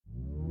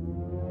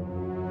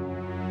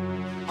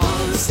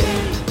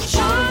stage,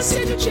 Sean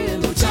Signature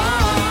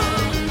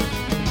Time.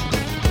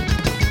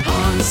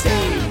 On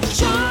stage,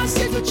 Sean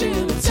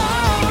Signature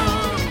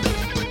Time.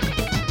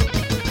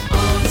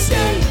 On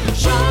stage,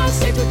 Sean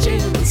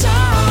Signature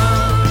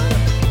Time.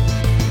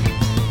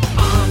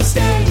 On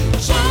stage,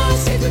 Sean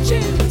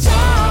Signature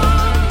Time.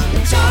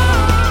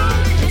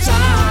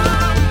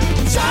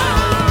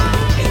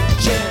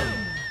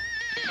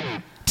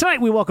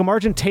 Tonight we welcome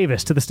Argent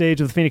Tavis to the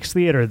stage of the Phoenix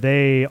Theater.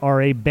 They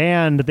are a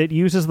band that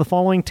uses the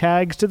following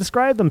tags to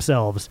describe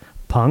themselves: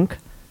 punk,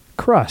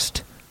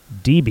 crust,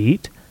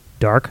 D-beat,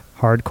 dark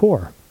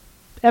hardcore,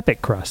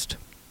 epic crust,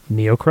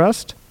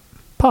 neo-crust,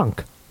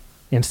 punk,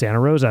 and Santa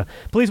Rosa.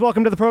 Please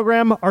welcome to the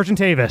program, Argent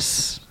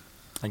Tavis.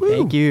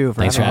 Thank you.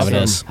 Thanks for having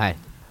us. Hi.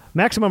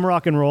 Maximum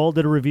Rock and Roll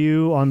did a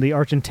review on the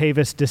Argent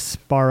Tavis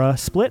Dispara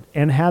split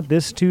and had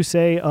this to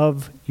say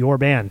of your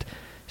band.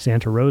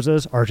 Santa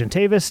Rosa's Argent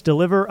Tavis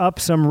deliver up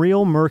some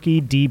real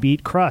murky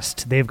D-beat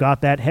crust. They've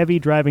got that heavy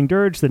driving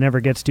dirge that never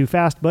gets too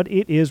fast, but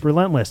it is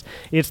relentless.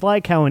 It's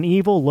like how an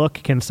evil look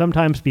can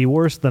sometimes be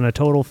worse than a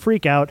total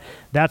freakout.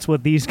 That's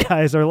what these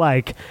guys are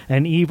like.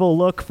 An evil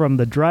look from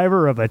the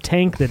driver of a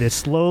tank that is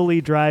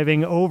slowly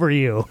driving over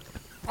you.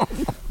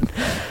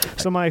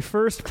 So my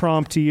first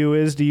prompt to you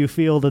is, do you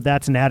feel that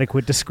that's an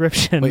adequate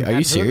description? Wait, are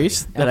you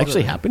serious? That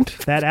actually happened?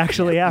 That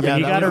actually happened.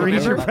 You got to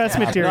read your press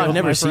material. No, I've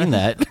never my seen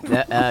friend.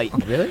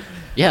 that. Really?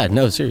 Yeah,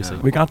 no, seriously.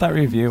 We got that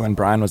review when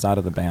Brian was out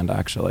of the band,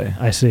 actually.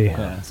 I see.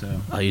 Yeah, so.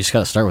 Oh, you just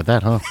got to start with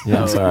that, huh?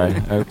 Yeah, I'm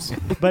sorry. Oops.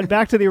 But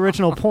back to the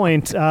original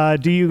point,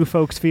 do you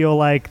folks feel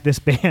like this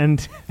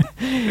band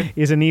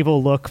is an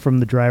evil look from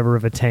the driver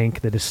of a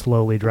tank that is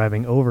slowly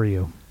driving over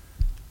you?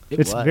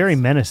 It's was. very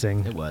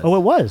menacing. It was. Oh, it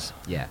was?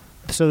 Yeah.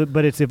 So,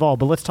 but it's evolved.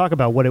 But let's talk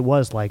about what it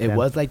was like It then.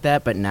 was like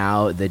that, but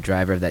now the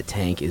driver of that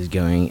tank is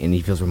going, and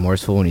he feels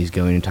remorseful when he's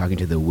going and talking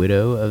to the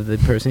widow of the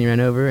person he ran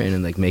over, and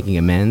then, like, making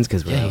amends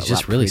because Yeah, he's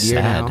just really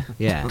sad.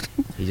 Yeah,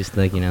 he's just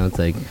like, it's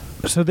like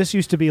So this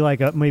used to be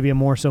like maybe a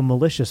more so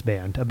malicious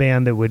band, a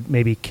band that would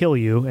maybe kill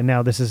you, and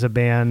now this is a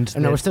band.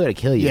 no, we're still gonna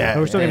kill you. Yeah.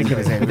 We're still gonna kill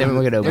you. But then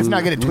we're gonna Let's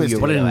not get it twisted.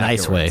 Put it in a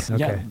nice way. Okay.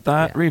 Yeah,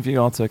 that Yeah.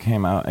 review also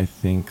came out, I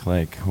think,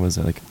 was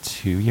it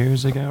 2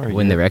 years ago? Or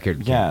When the record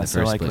came, Yeah, the so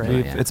first like split,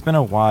 we've, yeah. it's been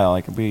a while.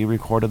 Like we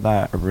recorded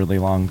that a really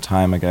long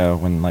time ago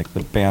when like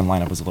the band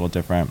lineup was a little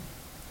different.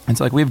 And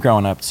so like we've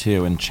grown up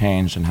too and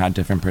changed and had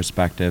different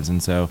perspectives,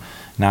 and so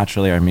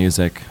naturally our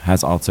music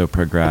has also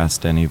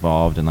progressed and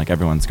evolved, and like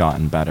everyone's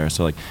gotten better.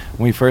 So like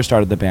when we first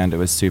started the band, it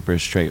was super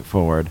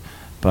straightforward,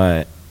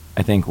 but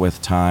I think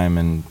with time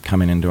and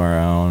coming into our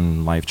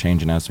own life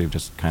changing us, we've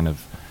just kind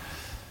of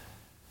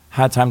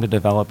had time to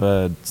develop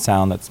a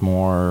sound that's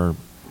more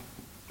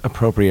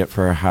appropriate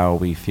for how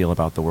we feel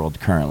about the world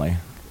currently.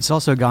 It's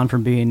also gone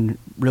from being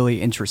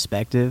really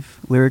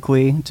introspective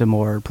lyrically to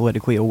more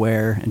politically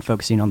aware and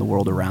focusing on the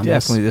world around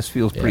Definitely, us. this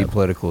feels pretty Yeah.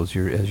 political as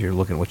you're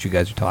looking at what you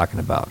guys are talking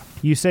about.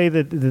 You say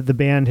that the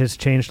band has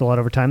changed a lot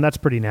over time. That's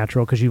pretty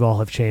natural because you all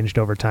have changed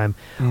over time.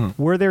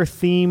 Were there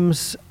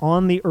themes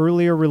on the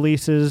earlier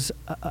releases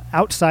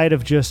outside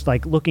of just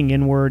like looking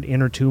inward,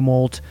 inner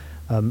tumult,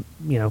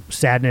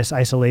 sadness,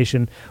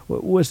 isolation?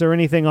 Was there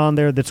anything on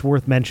there that's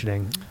worth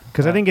mentioning?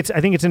 Because I think it's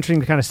interesting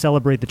to kind of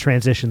celebrate the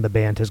transition the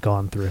band has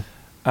gone through.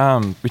 We're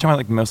talking about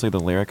like mostly the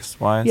lyrics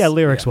wise. Yeah,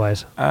 lyrics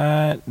wise.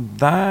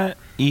 That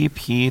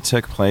EP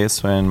took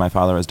place when my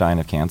father was dying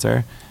of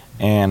cancer,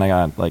 and I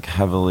got like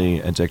heavily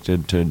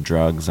addicted to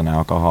drugs and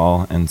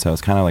alcohol, and so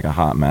it's kind of like a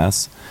hot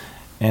mess.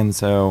 And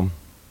so,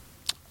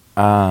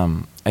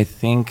 I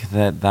think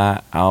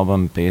that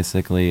album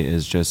basically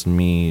is just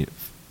me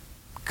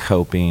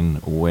coping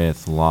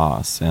with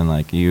loss, and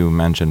like you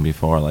mentioned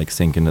before, like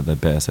sink into the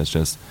abyss. It's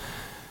just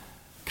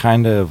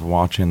kind of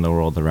watching the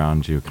world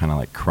around you kind of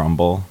like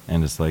crumble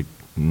and just like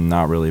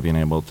not really being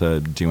able to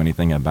do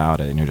anything about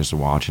it, and you're just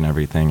watching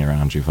everything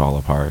around you fall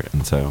apart.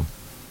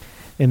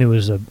 And it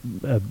was a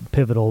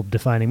pivotal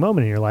defining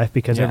moment in your life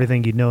because Yeah.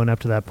 everything you'd known up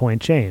to that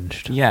point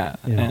changed. Yeah.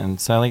 And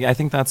so like I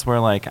think that's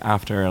where like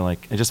after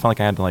like it just felt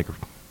like I had to like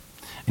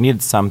I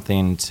needed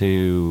something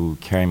to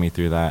carry me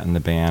through that in the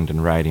band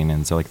and writing,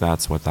 and so like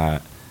that's what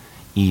that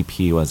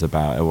EP was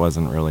about. It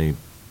wasn't really,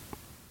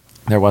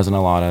 there wasn't a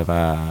lot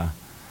of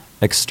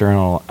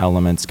external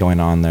elements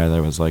going on there.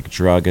 There was like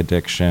drug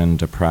addiction,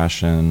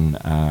 depression,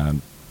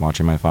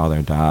 watching my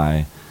father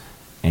die,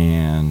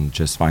 and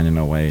just finding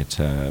a way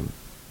to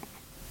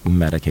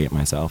medicate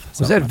myself.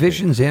 Was that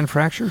Visions and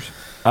Fractures?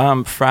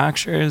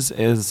 Fractures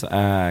is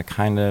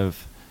kind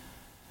of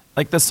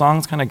like the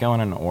songs kind of go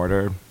in an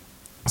order.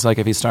 So like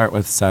if you start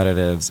with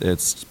Sedatives,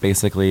 it's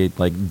basically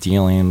like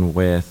dealing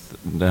with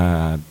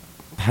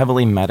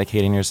heavily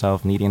medicating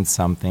yourself, needing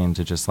something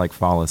to just like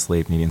fall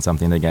asleep, needing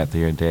something to get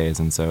through your days.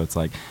 And so it's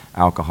like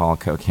alcohol,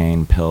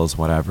 cocaine, pills,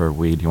 whatever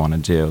weed you want to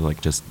do,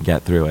 like just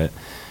get through it.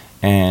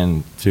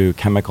 And through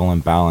Chemical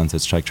Imbalance,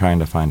 it's like trying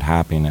to find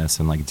happiness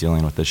and like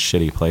dealing with this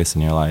shitty place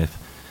in your life.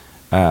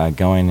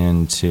 Going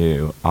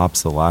into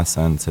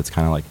Obsolescence, it's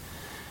kind of like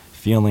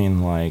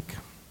feeling like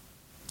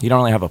you don't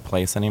really have a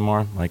place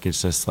anymore. Like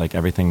it's just like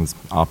everything's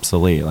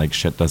obsolete. Like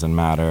shit doesn't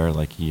matter.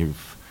 Like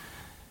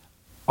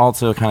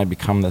also kind of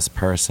become this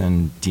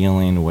person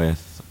dealing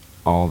with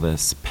all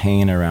this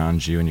pain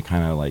around you, and you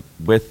kind of like,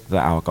 with the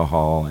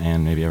alcohol,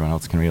 and maybe everyone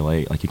else can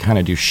relate, like you kind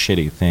of do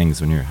shitty things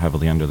when you're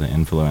heavily under the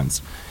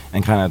influence,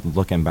 and kind of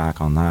looking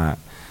back on that.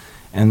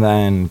 And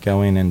then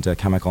going into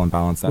Chemical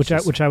Imbalance,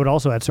 which I would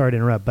also add, sorry to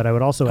interrupt, but I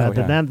would also add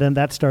that then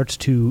that starts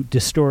to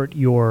distort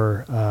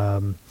your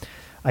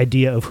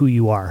idea of who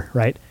you are,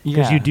 right?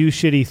 Because you do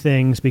shitty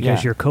things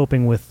because you're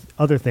coping with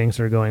other things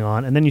that are going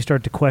on, and then you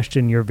start to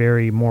question your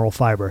very moral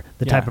fiber,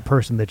 the type of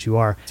person that you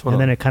are, and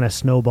then it kind of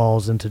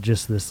snowballs into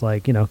just this,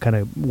 like, you know, kind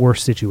of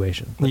worse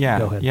situation. But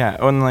go ahead.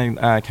 And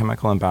like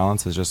Chemical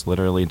Imbalance is just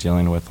literally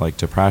dealing with like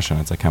depression.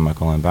 It's a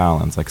chemical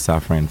imbalance, like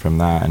suffering from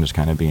that, and just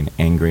kind of being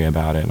angry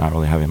about it, not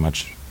really having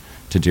much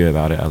to do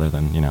about it other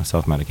than, you know,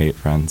 self-medicate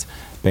friends,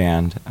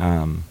 band.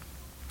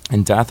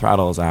 And Death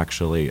Rattle is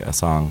actually a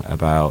song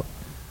about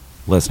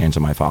listening to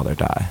my father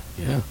die.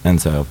 Yeah.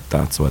 And so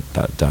that's what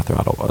that Death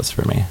Rattle was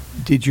for me.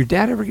 Did your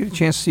dad ever get a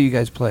chance to see you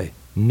guys play?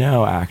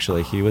 No,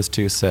 actually. He was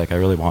too sick. I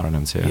really wanted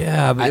him to.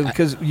 Yeah, but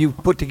because you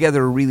put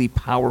together a really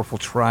powerful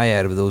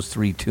triad of those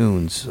three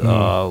tunes.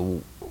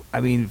 I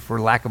mean,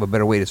 for lack of a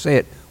better way to say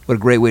it, what a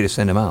great way to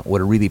send them out.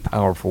 What a really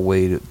powerful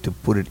way to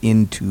put it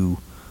into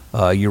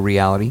your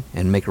reality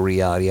and make a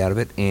reality out of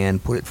it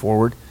and put it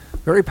forward.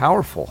 Very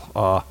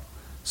powerful.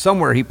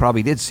 Somewhere he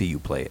probably did see you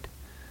play it.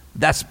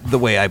 That's the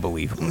way I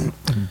believe.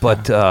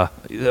 But,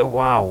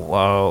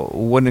 wow,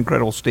 what an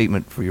incredible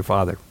statement for your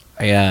father.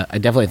 I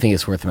definitely think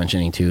it's worth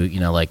mentioning, too. You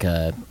know, like,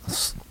 Ryan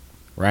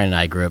and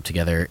I grew up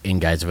together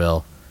in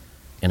Guydesville,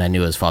 and I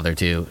knew his father,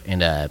 too.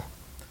 And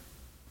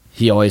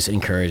he always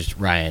encouraged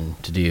Ryan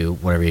to do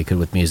whatever he could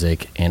with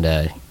music. And,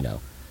 you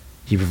know,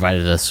 he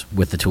provided us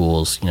with the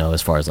tools, you know,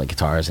 as far as, like,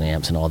 guitars and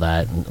amps and all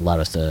that, and allowed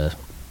us to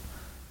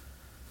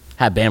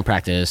have band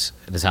practice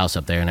at his house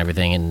up there and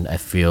everything. And I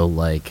feel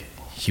like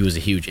he was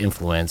a huge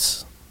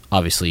influence,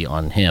 obviously,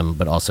 on him,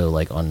 but also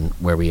like on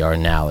where we are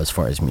now as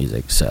far as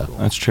music. So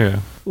that's true.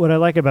 What I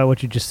like about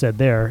what you just said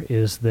there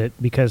is that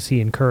because he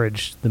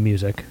encouraged the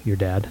music, your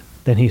dad,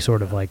 then he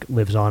sort of like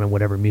lives on in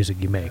whatever music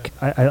you make.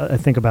 I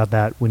think about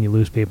that when you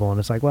lose people, and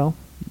it's like, well,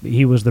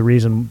 he was the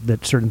reason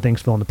that certain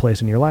things fell into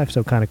place in your life.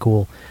 So kind of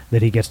cool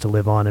that he gets to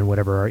live on in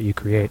whatever art you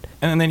create.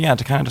 And then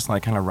to kind of just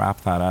like kind of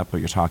wrap that up, what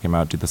you're talking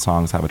about, do the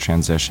songs have a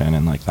transition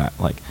and like that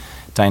like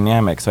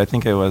dynamic? So I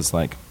think it was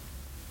like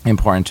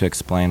important to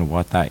explain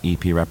what that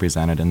EP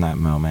represented in that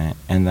moment,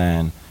 and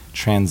then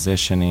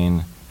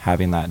transitioning,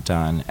 having that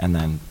done, and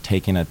then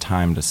taking a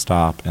time to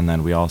stop, and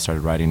then we all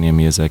started writing new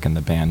music and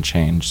the band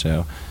changed.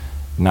 So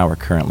now we're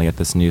currently at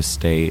this new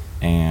state,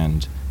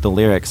 and the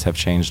lyrics have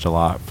changed a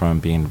lot from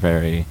being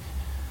very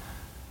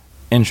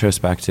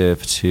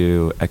introspective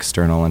to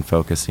external and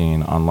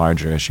focusing on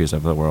larger issues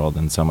of the world,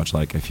 and so much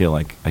like I feel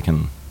like I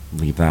can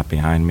leave that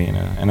behind me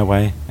in a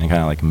way and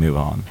kind of like move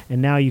on.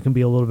 And now you can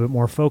be a little bit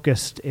more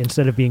focused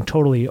instead of being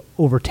totally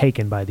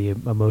overtaken by the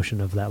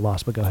emotion of that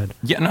loss. But go ahead.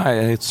 Yeah, no,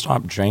 I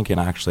stopped drinking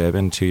actually. I've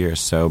been 2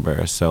 years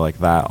sober, so like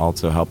that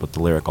also helped with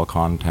the lyrical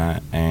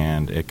content,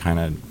 and it kind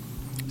of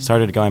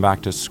started going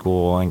back to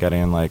school and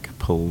getting like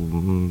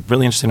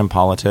really interested in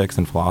politics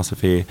and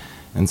philosophy.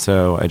 And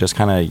so I just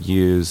kind of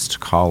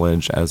used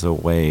college as a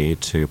way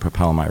to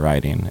propel my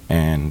writing,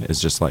 and it's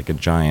just like a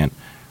giant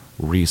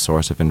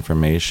resource of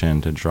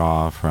information to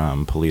draw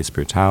from police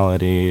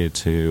brutality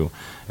to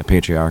a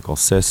patriarchal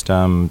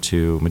system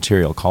to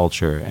material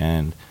culture,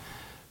 and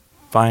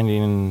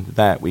finding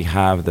that we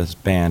have this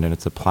band and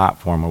it's a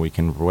platform where we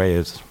can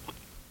raise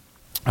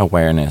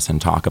awareness and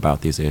talk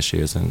about these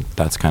issues, and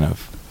that's kind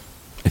of,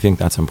 I think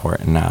that's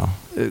important now.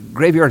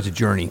 Graveyard's a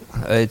journey.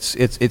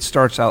 It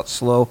starts out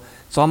slow.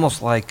 It's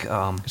almost like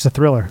it's a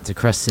thriller. It's a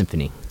crust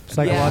symphony.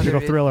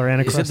 Psychological thriller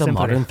and a is crust it a symphony.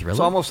 modern thriller? It's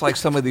almost like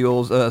some of the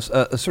old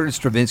certain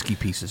Stravinsky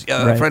pieces.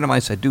 A friend of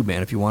mine said, "Dude,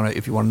 man, if you want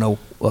to know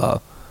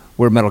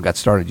where metal got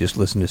started, just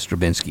listen to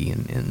Stravinsky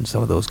and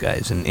some of those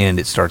guys." And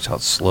it starts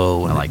out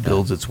slow and it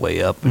builds its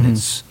way up,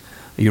 and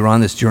you're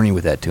on this journey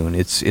with that tune.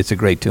 It's a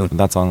great tune.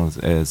 That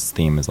song's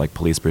theme is like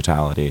police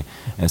brutality,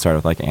 and it started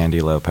with like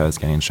Andy Lopez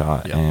getting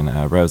shot in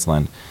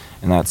Roseland.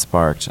 And that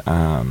sparked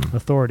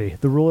authority,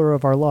 the ruler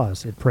of our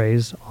laws. It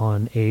preys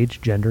on age,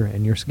 gender,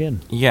 and your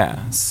skin.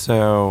 Yeah,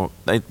 so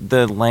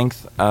the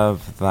length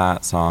of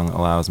that song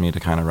allows me to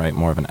kind of write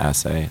more of an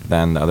essay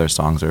than the other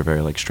songs are very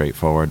like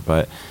straightforward.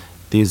 But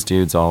these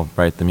dudes all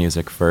write the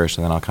music first,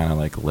 and then I'll kind of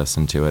like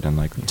listen to it and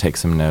like take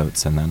some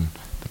notes, and then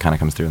it kind of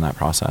comes through in that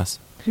process.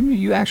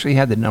 You actually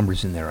had the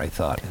numbers in there, I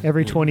thought.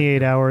 Every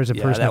 28 hours, a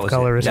person of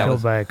color is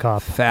killed by a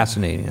cop.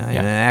 Fascinating.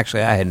 And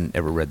actually, I hadn't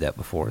ever read that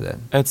before.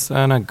 It's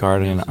in a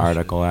Guardian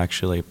article,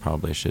 actually.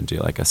 Probably should do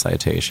like a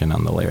citation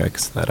on the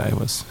lyrics that I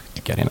was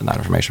getting that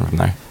information from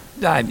there.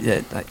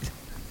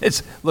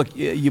 Look,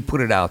 you put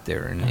it out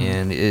there,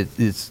 and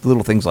it's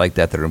little things like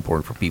that are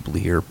important for people to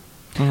hear.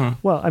 Mm-hmm.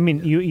 Well, I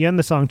mean, you end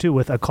the song, too,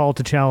 with a call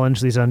to challenge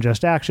these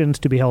unjust actions,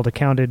 to be held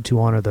accounted, to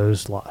honor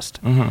those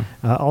lost. Mm-hmm.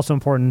 Also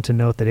important to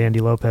note that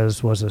Andy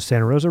Lopez was a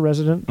Santa Rosa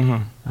resident.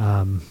 Mm-hmm.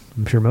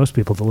 I'm sure most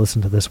people that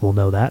listen to this will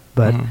know that,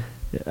 but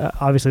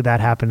obviously that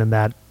happened in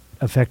that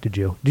affected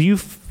you. Do you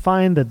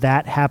find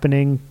that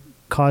happening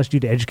caused you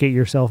to educate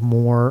yourself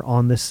more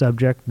on this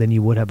subject than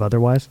you would have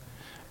otherwise?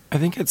 I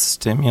think it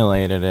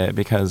stimulated it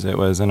because it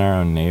was in our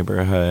own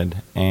neighborhood,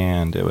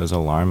 and it was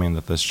alarming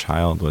that this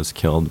child was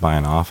killed by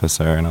an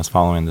officer, and I was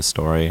following the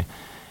story,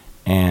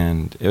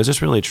 and it was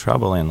just really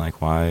troubling.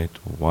 Like, why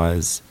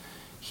was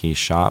he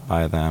shot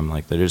by them?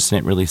 Like, there just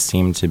didn't really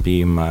seem to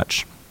be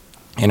much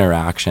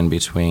interaction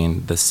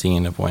between the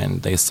scene of when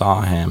they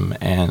saw him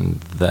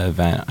and the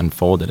event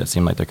unfolded. It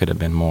seemed like there could have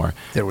been more.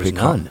 There was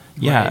none.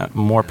 Yeah, Right.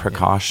 more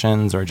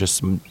precautions or just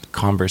some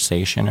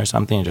conversation or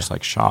something, and just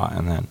like shot,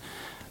 and then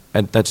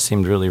that just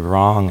seemed really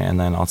wrong. And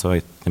then also,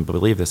 I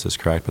believe this is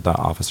correct, but that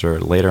officer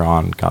later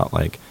on got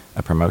like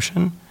a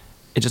promotion.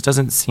 It just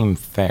doesn't seem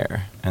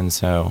fair, and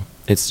so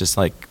it's just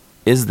like,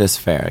 is this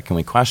fair? Can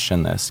we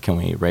question this? Can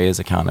we raise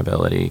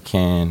accountability?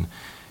 Can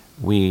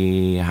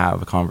we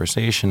have a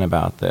conversation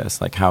about this?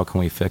 Like, how can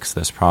we fix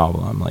this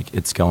problem? Like,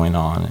 it's going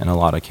on in a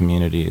lot of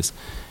communities,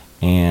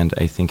 and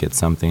I think it's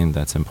something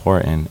that's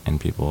important and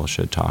people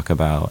should talk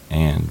about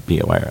and be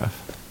aware of.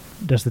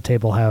 Does the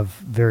table have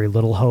very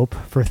little hope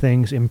for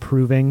things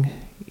improving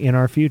in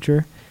our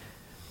future?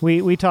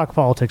 We talk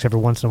politics every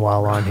once in a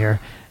while on here,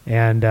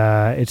 and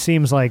it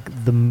seems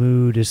like the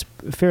mood is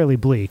fairly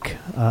bleak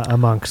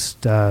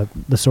amongst the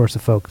sorts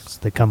of folks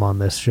that come on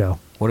this show.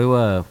 What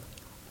do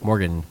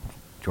Morgan,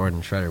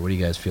 Jordan, Shredder, what do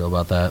you guys feel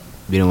about that?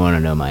 You don't want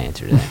to know my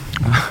answer to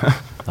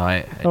that.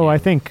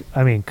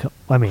 I mean,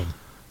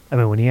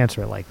 when you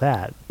answer it like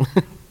that,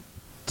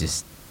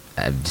 just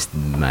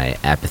my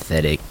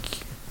apathetic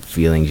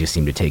feelings just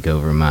seem to take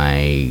over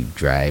my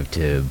drive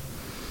to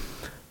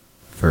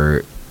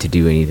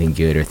do anything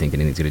good or think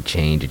anything's going to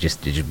change. It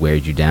just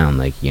wears you down.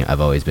 Like, I've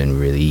always been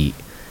really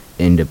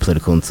into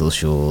political and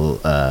social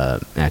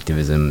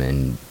activism,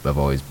 and I've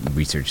always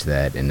researched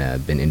that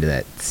and been into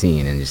that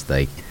scene. And just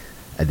like,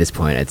 at this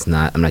point,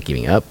 I'm not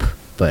giving up,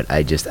 but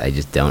I just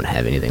don't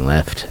have anything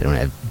left. I don't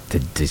have to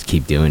just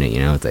keep doing it.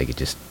 It's like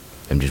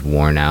I'm just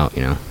worn out.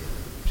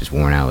 Just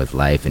worn out with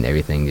life and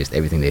everything. Just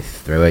everything they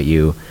throw at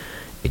you,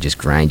 it just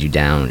grinds you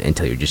down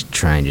until you're just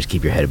trying to just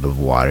keep your head above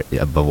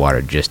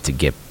water just to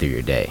get through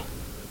your day.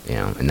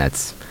 And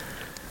that's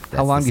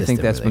How long the do you think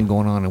system, that's really. been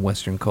going on in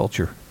Western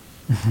culture?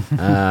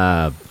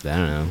 I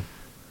don't know.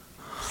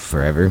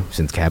 Forever,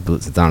 since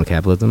on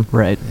capitalism.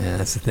 Right. Yeah,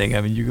 that's the thing.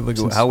 I mean, you can look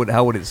at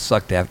how would it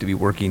suck to have to be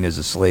working as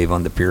a slave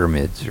on the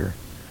pyramids, or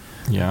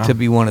Yeah. to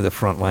be one of the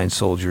frontline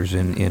soldiers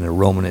in a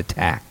Roman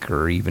attack,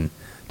 or even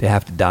to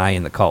have to die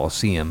in the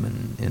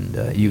Colosseum,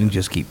 and you can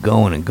just keep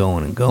going and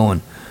going and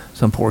going.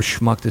 Some poor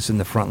schmuck that's in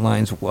the front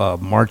lines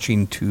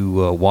marching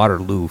to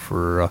Waterloo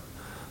for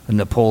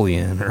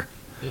Napoleon, or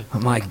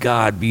my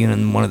God, being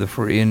in one of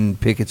in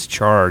Pickett's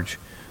charge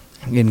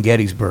in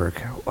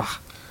Gettysburg.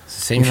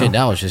 Same shit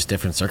now, it's just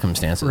different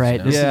circumstances. Right.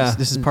 You know? Yeah.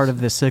 This is part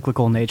of the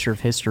cyclical nature of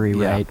history,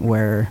 Yeah. right?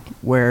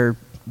 Where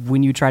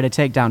when you try to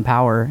take down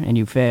power and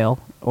you fail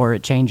or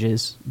it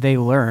changes, they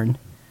learn,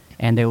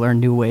 and they learn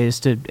new ways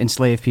to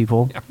enslave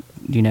people.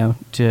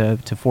 To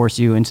force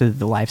you into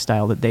the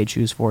lifestyle that they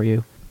choose for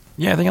you.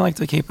 Yeah, I think I like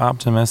to keep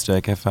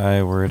optimistic if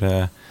I were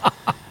to.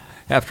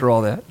 After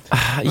all that,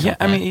 Yeah,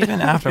 I mean, even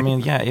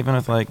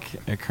with like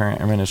a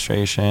current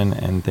administration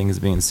and things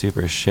being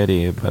super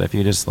shitty, but if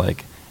you just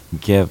like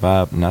give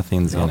up,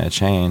 nothing's gonna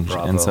change.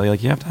 Bravo. And so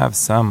like you have to have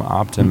some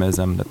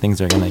optimism that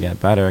things are gonna get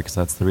better, because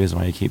that's the reason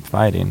why you keep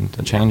fighting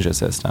to change the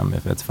system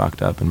if it's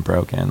fucked up and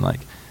broken.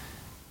 Like,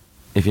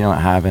 if you don't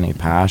have any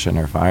passion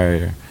or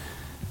fire,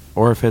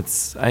 or if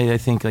it's, I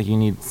think like you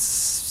need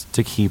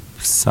to keep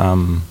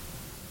some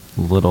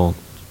little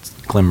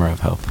glimmer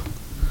of hope.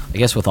 I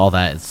guess with all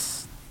that,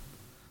 it's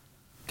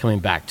coming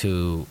back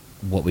to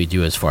what we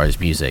do as far as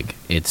music.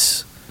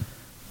 It's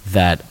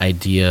that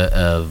idea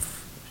of,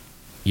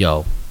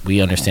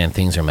 we understand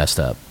things are messed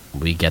up.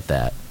 We get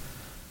that.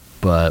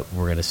 But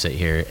we're going to sit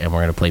here and we're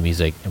going to play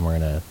music and we're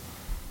going to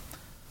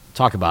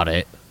talk about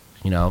it.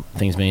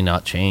 Things may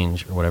not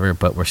change or whatever,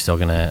 but we're still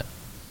going to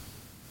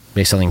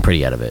make something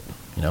pretty out of it,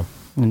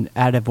 And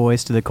add a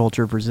voice to the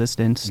culture of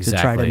resistance to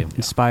try to Exactly.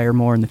 inspire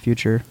more in the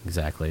future.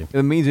 Exactly. if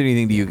it means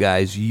anything to you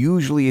guys,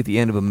 usually at the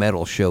end of a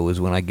metal show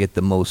is when I get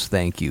the most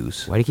thank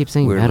yous. Why do you keep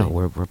saying Weirdly. metal?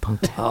 We're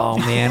punk. Oh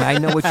man, I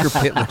know what your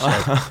pit looks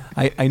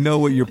like. I know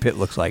what your pit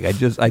looks like. I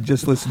just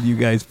listened to you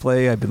guys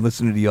play. I've been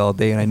listening to you all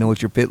day, and I know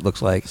what your pit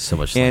looks like. So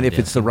much And fun, if yeah.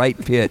 it's the right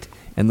pit,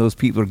 and those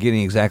people are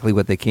getting exactly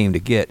what they came to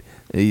get,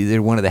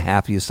 they're one of the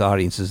happiest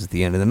audiences at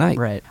the end of the night.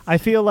 Right. I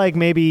feel like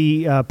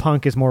maybe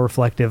punk is more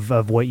reflective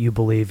of what you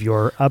believe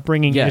your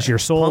upbringing is, your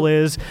soul punk,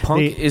 is. Punk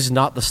The- is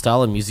not the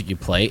style of music you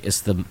play;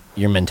 it's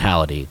your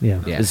mentality.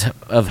 Yeah. Yeah. It's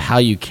of how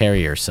you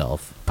carry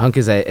yourself. Punk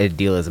is a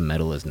deal as a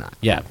metal is not.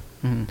 Yeah.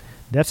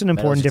 That's an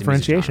important Metal's just a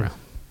music differentiation. genre.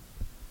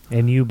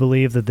 and you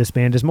believe that this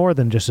band is more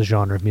than just a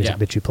genre of music Yeah.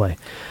 that you play.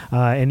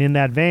 And in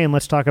that vein,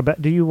 let's talk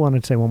about. Do you want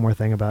to say one more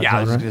thing about Yeah, I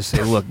was genre? going to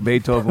say, look,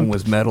 Beethoven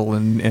was metal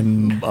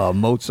and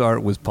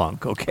Mozart was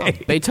punk.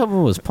 Okay.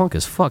 Beethoven was punk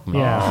as fuck,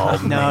 man. Yeah.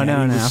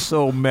 He was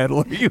so metal.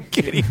 Are you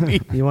kidding me?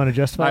 You want to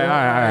justify All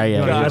that? right, You yeah.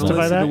 wanna God, justify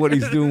listen that? to what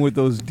he's doing with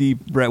those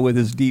with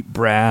his deep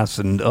brass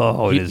and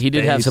his He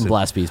did have bass some and-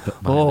 blast beats.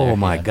 Behind Oh there,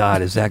 my yeah.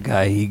 God! Is that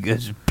guy? He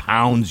just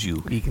pounds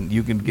you.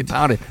 You can get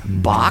pounded.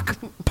 Bach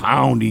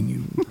pounding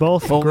you.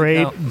 Both Holy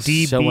great cow.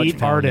 D So much beat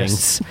pounding.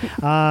 artists.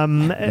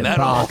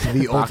 Metal.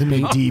 The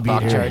ultimate D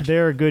beater.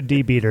 They're good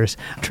D beaters.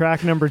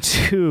 Track number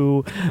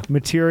 2,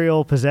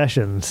 Material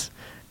Possessions.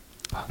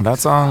 That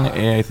song,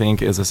 I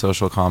think, is a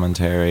social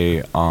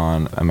commentary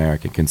on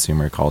American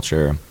consumer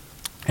culture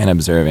and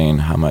observing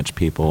how much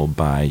people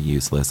buy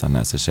useless,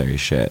 unnecessary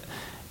shit.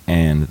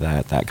 And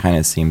that kind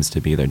of seems to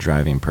be their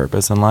driving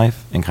purpose in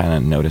life, and kind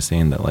of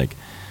noticing that, like,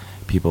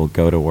 people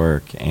go to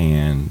work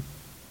and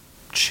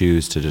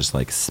choose to just,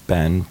 like,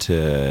 spend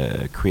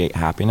to create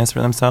happiness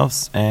for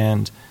themselves.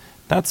 And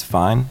that's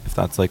fine if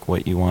that's, like,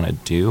 what you want to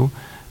do.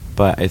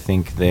 But I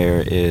think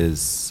there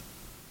is,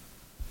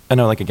 I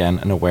know, like, again,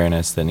 an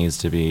awareness that needs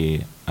to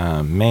be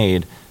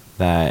made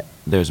that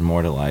there's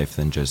more to life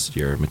than just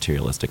your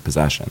materialistic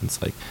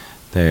possessions. Like,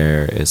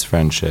 there is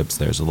friendships,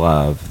 there's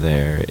love,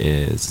 there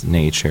is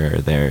nature,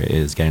 there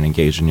is getting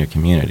engaged in your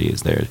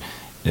communities. There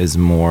is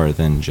more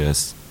than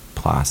just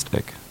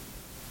plastic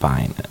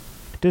buying it.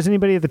 Does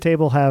anybody at the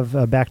table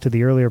have, back to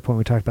the earlier point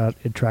we talked about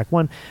in track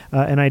 1,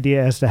 an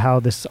idea as to how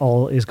this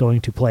all is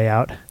going to play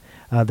out?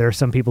 There are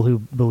some people who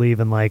believe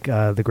in, like,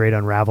 the great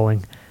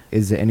unraveling.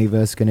 Is any of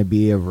us going to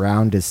be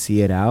around to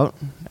see it out?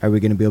 Are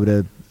we going to be able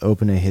to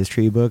open a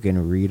history book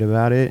and read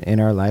about it in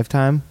our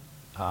lifetime?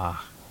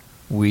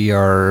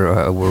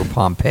 We're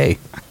Pompeii.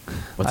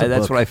 What's a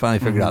That's book? what I finally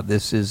figured out.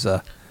 This is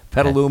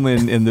Petaluma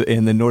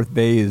in the North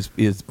Bay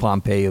is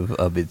Pompeii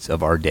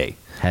of our day.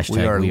 Hashtag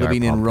we are we are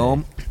living in Pompeii.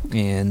 Rome,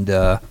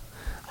 and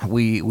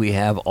we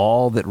have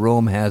all that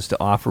Rome has to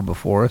offer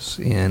before us,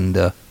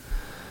 and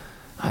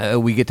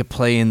we get to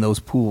play in those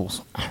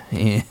pools.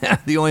 And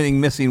the only thing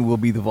missing will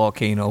be the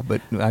volcano,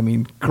 but I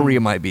mean, Korea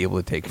might be able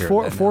to take care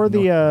For of that. for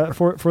now.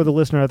 the for the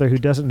listener out there who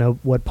doesn't know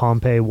what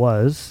Pompeii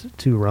was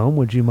to Rome,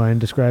 would you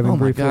mind describing Oh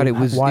my briefly God, it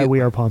was- why it- we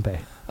are Pompeii?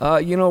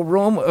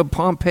 Rome,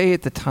 Pompeii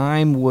at the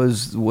time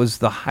was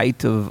the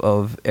height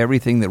of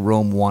everything that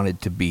Rome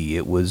wanted to be.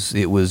 It was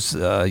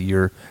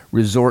your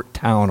resort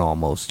town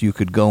almost. You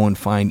could go and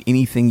find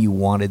anything you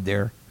wanted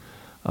there,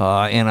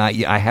 and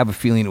I have a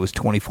feeling it was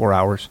 24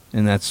 hours,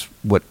 and that's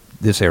what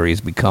this area has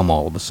become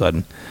all of a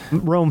sudden.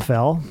 Rome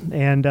fell,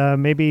 and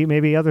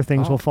maybe other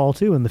things will fall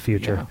too in the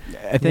future.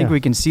 I think Yeah. we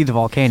can see the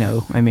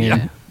volcano. I mean,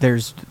 Yeah.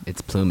 there's It's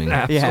pluming.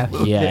 yeah,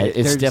 Yeah, it's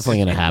there's definitely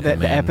gonna happen,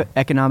 the man.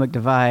 economic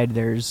divide.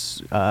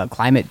 There's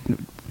climate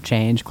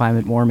change,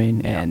 climate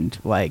warming, and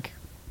like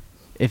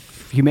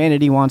if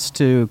humanity wants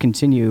to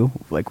continue,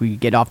 like we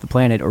get off the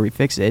planet or we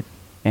fix it,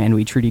 and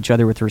we treat each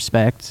other with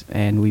respect,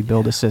 and we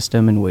build a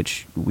system in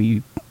which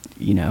we're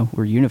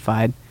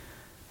unified,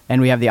 and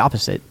we have the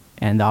opposite.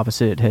 And the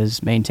opposite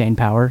has maintained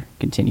power,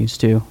 continues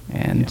to,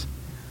 and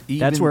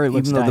that's where it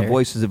looks Even though the dire.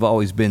 voices have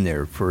always been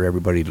there for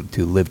everybody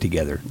to live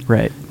together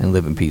Right. and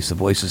live in peace, the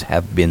voices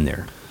have been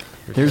there.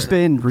 There's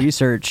been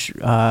research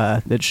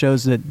that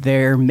shows that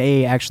there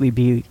may actually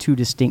be two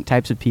distinct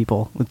types of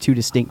people with two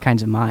distinct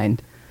kinds of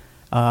mind.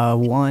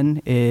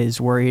 One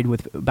is worried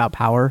about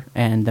power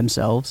and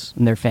themselves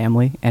and their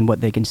family and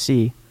what they can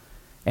see,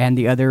 and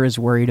the other is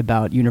worried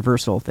about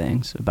universal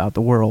things, about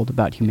the world,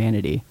 about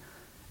humanity.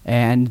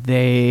 And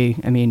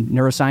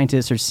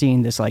neuroscientists are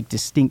seeing this like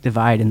distinct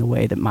divide in the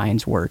way that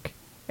minds work,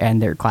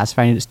 and they're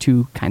classifying it as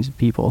two kinds of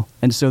people.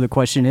 And so the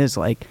question is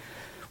like,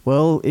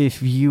 well,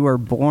 if you are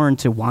born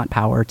to want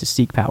power, to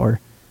seek power,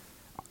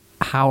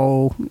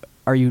 how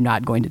are you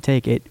not going to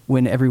take it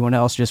when everyone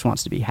else just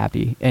wants to be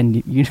happy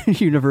and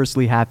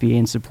universally happy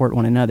and support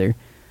one another?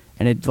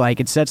 And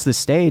it sets the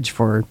stage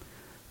for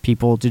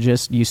people to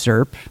just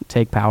usurp,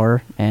 take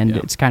power, and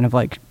it's kind of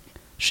like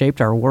shaped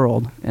our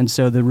world. And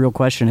so the real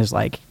question is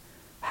like,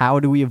 how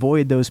do we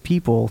avoid those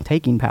people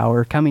taking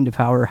power, coming to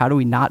power? How do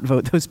we not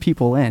vote those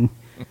people in?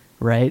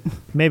 Right?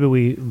 Maybe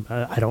we.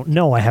 I don't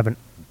know. I haven't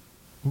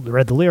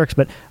read the lyrics,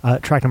 but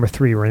track number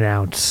 3,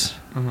 Renounce.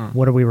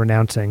 What are we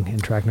renouncing in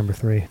track number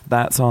 3?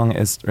 That song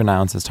is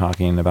Renounce is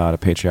talking about a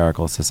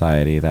patriarchal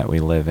society that we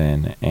live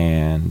in,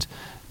 and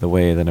the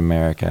way that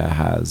America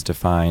has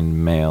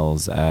defined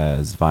males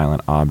as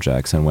violent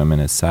objects and women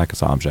as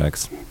sex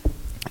objects.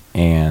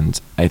 And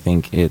I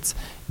think it's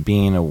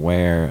being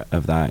aware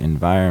of that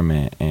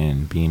environment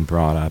and being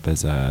brought up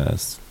as a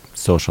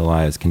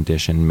socialized,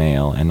 conditioned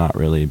male and not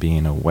really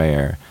being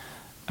aware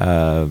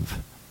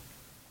of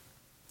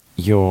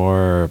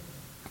your,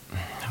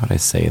 how would I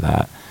say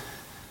that?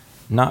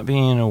 not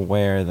being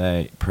aware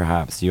that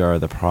perhaps you are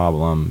the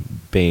problem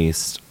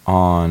based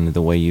on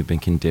the way you've been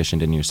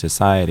conditioned in your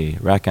society,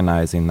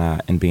 recognizing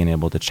that and being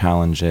able to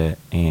challenge it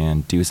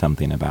and do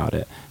something about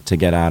it to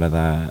get out of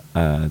that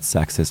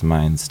sexist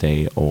mind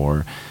state,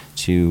 or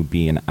to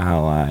be an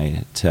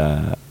ally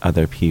to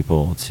other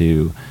people,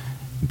 to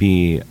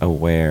be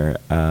aware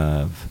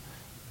of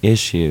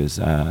issues,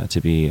 to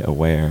be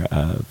aware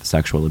of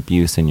sexual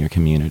abuse in your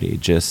community,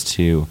 just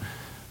to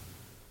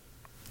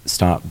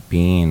stop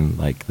being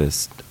like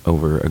this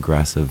over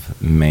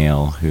aggressive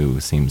male who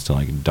seems to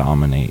like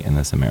dominate in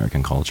this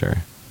American culture.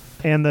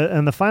 And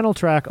the final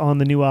track on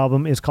the new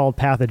album is called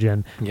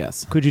Pathogen.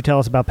 Yes. Could you tell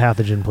us about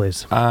Pathogen,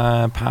 please?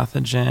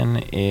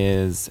 Pathogen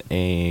is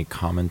a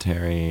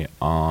commentary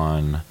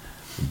on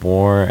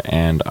war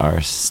and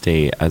our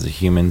state as a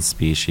human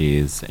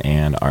species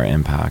and our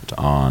impact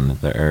on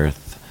the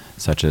earth,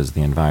 such as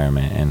the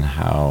environment, and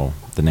how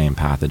the name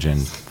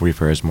pathogen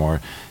refers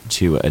more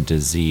to a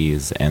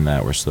disease and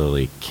that we're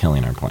slowly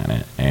killing our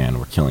planet and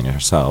we're killing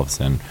ourselves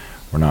and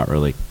we're not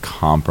really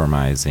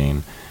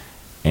compromising,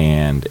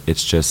 and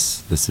it's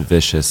just this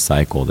vicious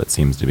cycle that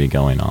seems to be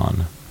going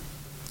on.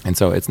 And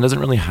so it doesn't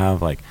really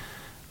have like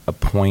a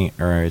point,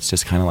 or it's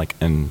just kind of like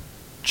a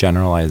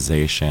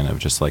generalization of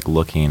just like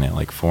looking at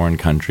like foreign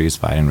countries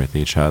fighting with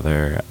each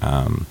other,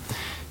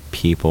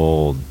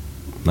 people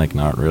like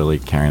not really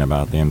caring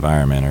about the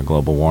environment or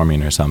global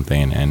warming or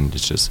something, and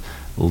it's just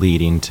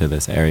leading to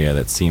this area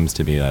that seems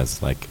to be,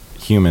 as like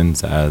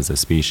humans as a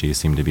species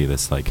seem to be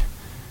this like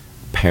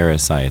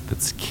parasite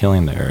that's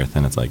killing the earth.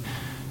 And it's like,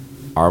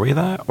 are we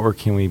that, or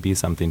can we be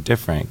something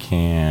different?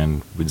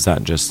 Is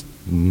that just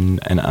an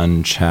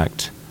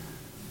unchecked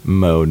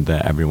mode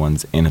that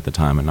everyone's in at the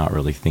time and not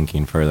really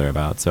thinking further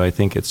about? So I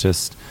think it's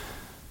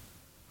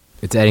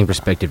adding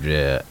perspective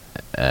to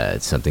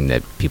something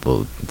that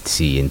people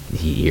see and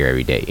hear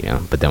every day,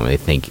 but don't really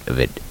think of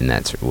it in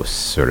that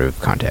sort of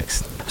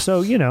context.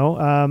 So,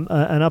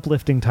 an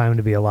uplifting time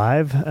to be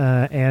alive,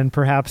 and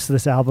perhaps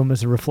this album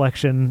is a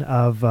reflection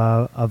of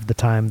the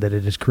time that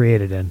it is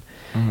created in.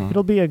 Mm-hmm.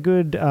 It'll be a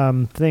good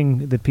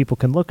thing that people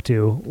can look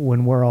to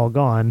when we're all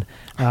gone.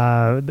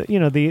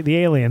 The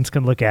aliens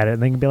can look at it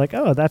and they can be like,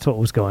 oh, that's what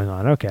was going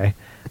on. Okay.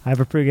 I have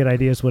a pretty good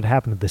idea as what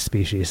happened to this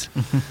species.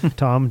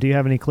 Tom, do you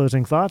have any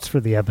closing thoughts for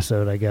the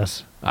episode, I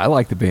guess? I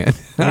like the band.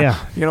 Yeah.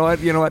 You know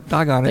what?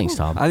 Doggone it. Thanks,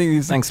 Tom. I think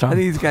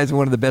these guys are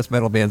one of the best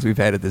metal bands we've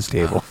had at this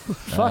table.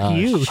 Fuck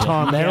you,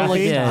 Tom. Metal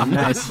Maffey. again.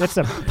 Nice. That's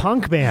a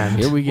punk band.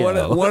 Here we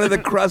go. One of the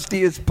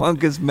crustiest,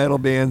 punkest metal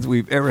bands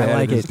we've ever had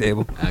like at this it.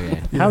 table.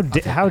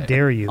 Okay. How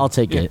dare you? I'll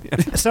take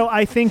it. So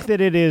I think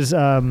that it is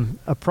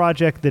a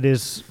project that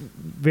is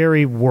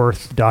very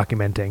worth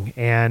documenting,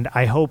 and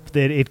I hope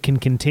that it can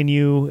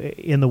continue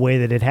in the way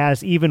that it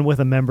has, even with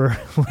a member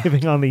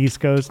living on the East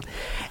Coast.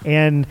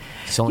 And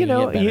It's only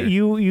gonna get better.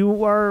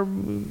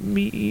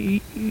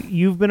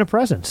 you've been a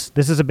presence.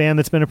 This is a band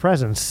that's been a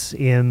presence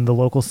in the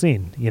local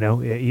scene.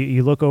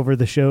 You look over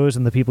the shows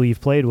and the people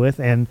you've played with,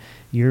 and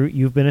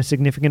you've been a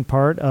significant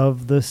part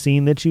of the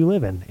scene that you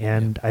live in.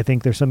 And I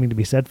think there's something to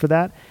be said for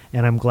that.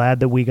 And I'm glad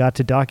that we got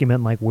to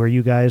document like where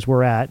you guys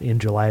were at in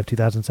July of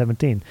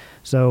 2017.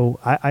 So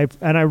I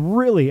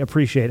really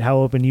appreciate how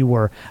open you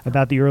were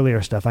about the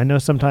earlier stuff. I know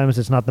sometimes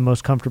it's not the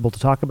most comfortable to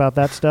talk about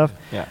that stuff,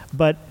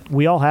 but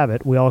we all have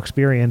it. We all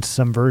experience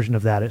some version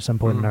of that at some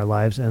point in our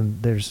lives,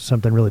 and there's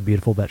something really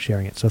beautiful about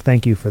sharing it. So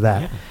thank you for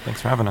that. Yeah,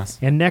 thanks for having us.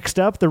 And next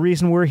up, the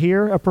reason we're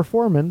here, a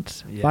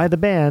performance by the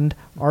band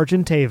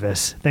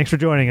Argentavis. Thanks for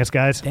joining us,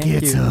 guys. Thank you.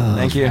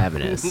 Thank you. For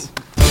having us.